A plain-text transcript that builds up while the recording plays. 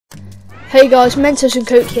Hey guys, Mentos and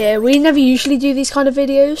Coke here. We never usually do these kind of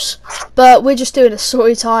videos, but we're just doing a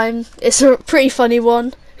story time. It's a pretty funny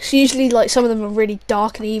one. It's usually like some of them are really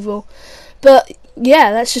dark and evil. But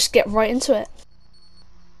yeah, let's just get right into it.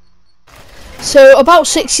 So about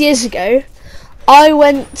 6 years ago, I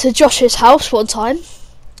went to Josh's house one time,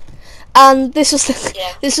 and this was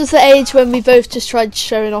the age when we both just tried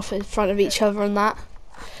showing off in front of each other and that.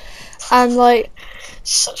 And like,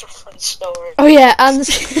 such a fun story. Oh yeah, and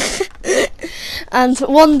and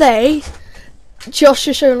one day, Josh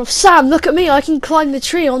was showing off. Sam, look at me! I can climb the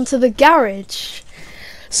tree onto the garage.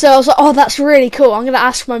 So I was like, oh, that's really cool. I'm gonna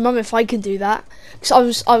ask my mum if I can do that,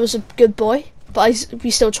 because I was a good boy, but we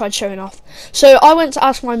still tried showing off. So I went to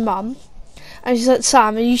ask my mum, and she said,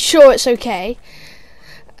 Sam, are you sure it's okay?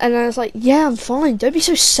 And I was like, yeah, I'm fine. Don't be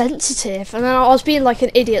so sensitive. And then I was being like an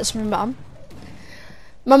idiot to my mum.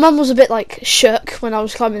 My mum was a bit like shook when I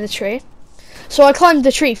was climbing the tree. So I climbed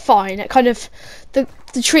the tree fine. It kind of, the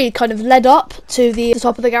tree kind of led up to the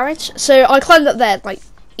top of the garage. So I climbed up there like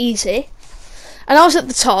easy. And I was at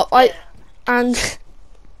the top. I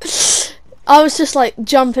was just like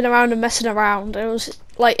jumping around and messing around. It was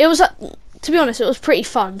to be honest, it was pretty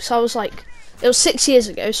fun. So I was like, it was 6 years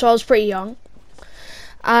ago, so I was pretty young.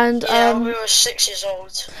 And yeah, we were 6 years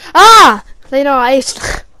old. Ah, they know I age.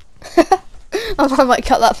 I might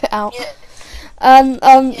cut that bit out. Yeah.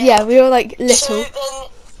 Yeah, we were like little. So then,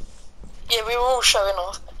 yeah, we were all showing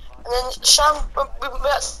off. And then Sam, we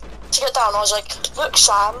had to get down. I was like, look,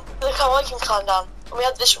 Sam, look how I can climb down. And we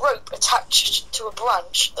had this rope attached to a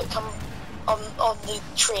branch that come on the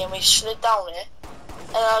tree, and we slid down it.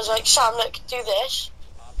 And I was like, Sam, look, do this.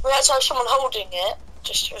 We had to have someone holding it,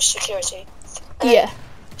 just for security. And yeah.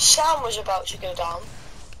 Sam was about to go down.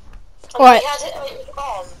 And Right. he had it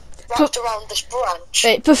on. Wrapped around this branch.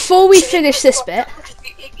 Wait, before we finish this bit.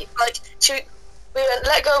 So we went,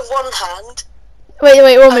 let go of one hand.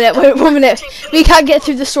 Wait, 1 minute. We can't get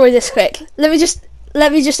through the story this quick. Let me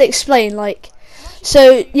just explain. Like,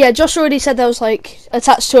 so yeah, Josh already said there was like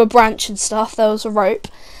attached to a branch and stuff. There was a rope,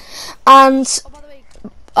 and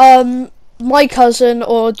my cousin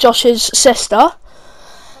or Josh's sister,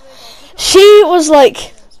 she was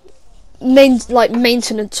like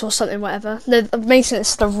maintenance or something, whatever. No,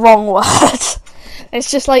 maintenance is the wrong word.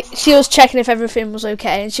 It's just like she was checking if everything was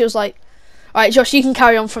okay, and she was like, "Alright, Josh, you can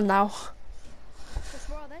carry on from now."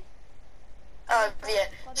 Yeah.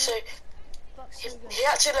 So he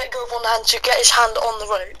had to let go of one hand to get his hand on the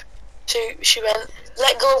rope. So she went,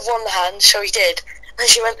 let go of one hand. So he did, and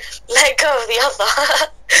she went, let go of the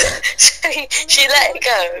other. So she let it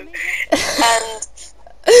go, and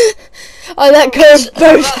I let go of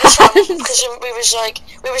both hands. Because we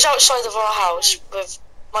was outside of our house with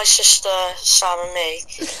my sister, Sam, and me,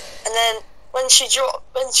 and then when she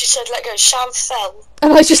said let go, Sam fell.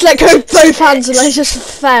 And I just let go of both hands, and I just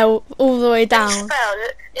fell all the way down. He fell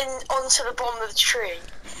onto the bottom of the tree.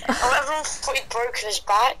 Everyone thought he'd broken his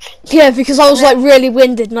back. Yeah, because I was like really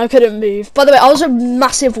winded and I couldn't move. By the way, I was a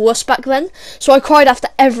massive wuss back then, so I cried after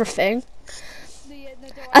everything.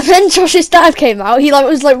 And then Josh's dad came out. He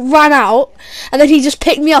ran out, and then he just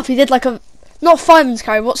picked me up. He did like a not fireman's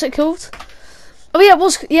carry. What's it called? Oh yeah,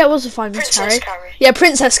 it was a fireman's carry. Yeah,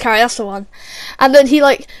 princess carry. That's the one. And then he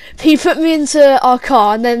put me into our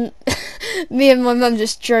car, and then me and my mum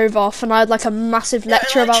just drove off. And I had like a massive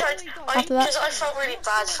lecture after that. Because I felt really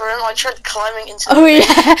bad for him. I tried climbing into. Oh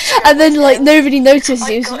yeah, and then nobody noticed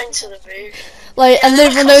you. I got into the booth. And no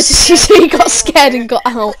one noticed you, so you got scared and got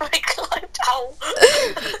out. I climbed out.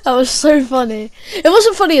 That was so funny. It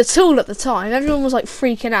wasn't funny at all at the time. Everyone was like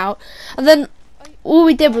freaking out. And then all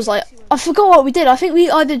we did was I forgot what we did. I think we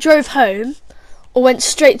either drove home or went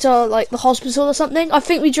straight to like the hospital or something. I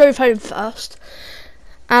think we drove home first.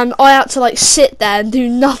 And I had to sit there and do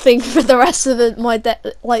nothing for the rest of the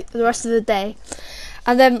rest of the day.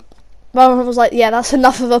 And then my mum was like, yeah, that's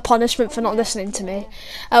enough of a punishment for not listening to me.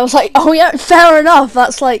 I was like, oh yeah, fair enough.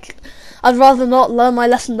 That's I'd rather not learn my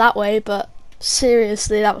lesson that way, but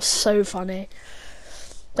seriously, that was so funny.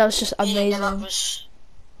 That was just amazing. Yeah, that was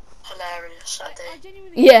hilarious that day.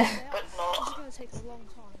 Yeah. But not.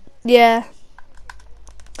 Yeah.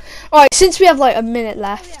 Alright, since we have a minute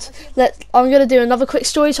left, I'm going to do another quick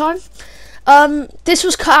story time. This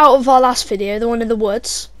was cut out of our last video, the one in the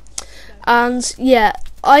woods. And yeah,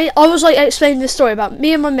 I was explaining this story about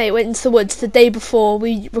me and my mate went into the woods the day before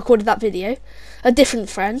we recorded that video, a different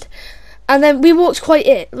friend, and then we walked quite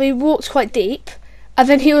deep, and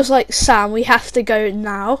then he was like, Sam, we have to go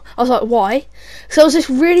now. I was like, why? So it was this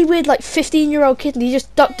really weird 15-year-old kid, and he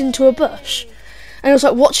just ducked into a bush, and he was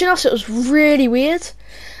watching us. It was really weird.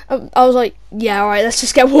 I was like, yeah, alright, let's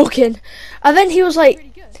just get walking. And then he was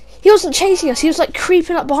he wasn't chasing us. He was like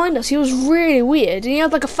creeping up behind us. He was really weird, and he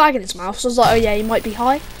had like a fag in his mouth. So I was like, oh yeah, he might be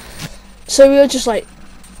high. So we were just like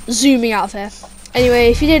zooming out of here.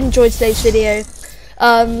 Anyway, if you did enjoy today's video,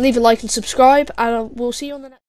 leave a like and subscribe, and we'll see you on the next.